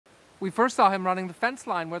We first saw him running the fence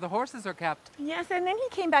line where the horses are kept. Yes, and then he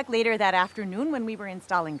came back later that afternoon when we were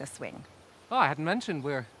installing the swing. Oh, I hadn't mentioned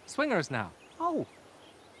we're swingers now. Oh.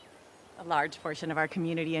 A large portion of our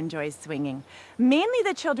community enjoys swinging. Mainly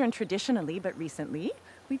the children traditionally, but recently,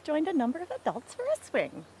 we've joined a number of adults for a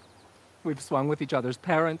swing. We've swung with each other's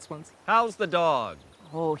parents once. How's the dog?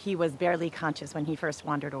 Oh, he was barely conscious when he first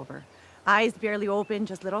wandered over. Eyes barely open,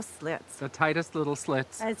 just little slits. The tightest little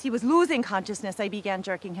slits. As he was losing consciousness, I began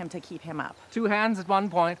jerking him to keep him up. 2 hands at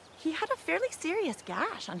one point. He had a fairly serious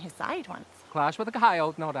gash on his side once. Clash with a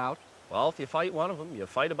coyote, no doubt. Well, if you fight one of them, you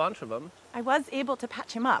fight a bunch of them. I was able to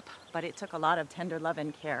patch him up, but it took a lot of tender love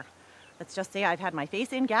and care. Let's just say I've had my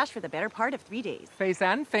face in gash for the better part of 3 days. Face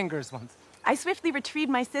and fingers once. I swiftly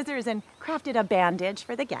retrieved my scissors and crafted a bandage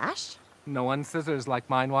for the gash. No one scissors like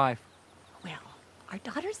mine wife. Well, our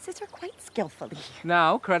daughters scissor quite skillfully.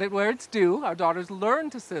 Now, credit where it's due, our daughters learn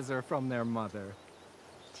to scissor from their mother.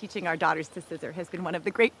 Teaching our daughters to scissor has been one of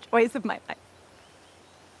the great joys of my life.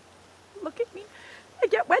 Look at me. I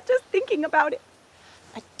get wet just thinking about it.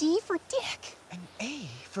 A D for Dick. An A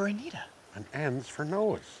for Anita. An N's for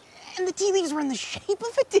Noah's. And the tea leaves were in the shape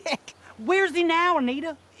of a dick. Where's he now,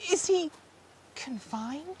 Anita? Is he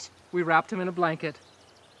confined? We wrapped him in a blanket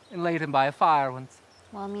and laid him by a fire once.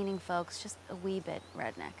 Well-meaning folks, just a wee bit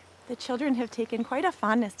redneck. The children have taken quite a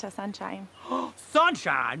fondness to Sunshine.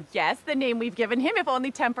 Sunshine? Yes, the name we've given him, if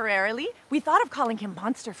only temporarily. We thought of calling him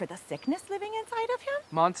Monster for the sickness living inside of him.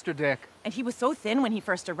 Monster Dick. And he was so thin when he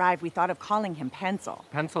first arrived, we thought of calling him Pencil.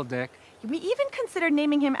 Pencil Dick. We even considered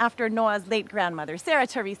naming him after Noah's late grandmother, Sarah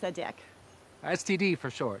Teresa Dyck. STD for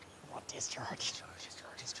short. What discharge?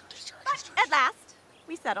 But at last,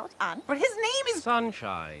 we settled on. But his name is...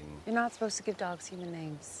 Sunshine. You're not supposed to give dogs human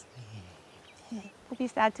names. We'll be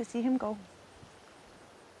sad to see him go.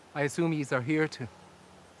 I assume yous are here to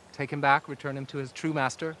take him back, return him to his true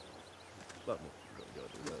master.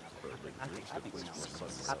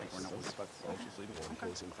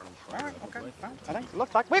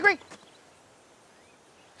 Looks like we agree.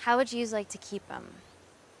 How would yous like to keep him?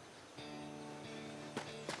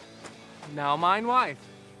 Now, mine wife.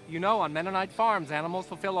 You know, on Mennonite farms, animals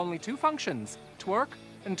fulfill only 2 functions, twerk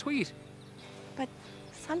and tweet. But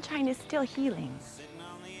Sunshine is still healing.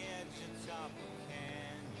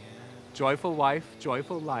 Joyful wife,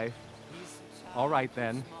 joyful life. All right,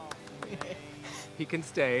 then. He can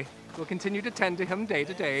stay. We'll continue to tend to him day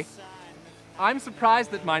to day. I'm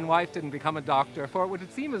surprised that mine wife didn't become a doctor, for it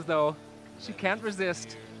would seem as though she can't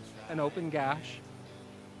resist an open gash.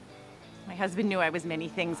 My husband knew I was many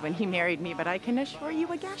things when he married me, but I can assure you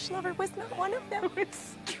a gash lover was not one of them.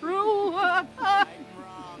 It's true.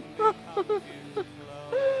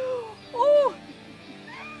 Oh!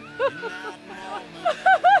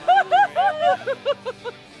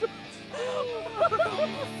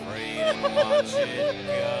 Afraid to watch it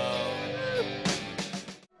go.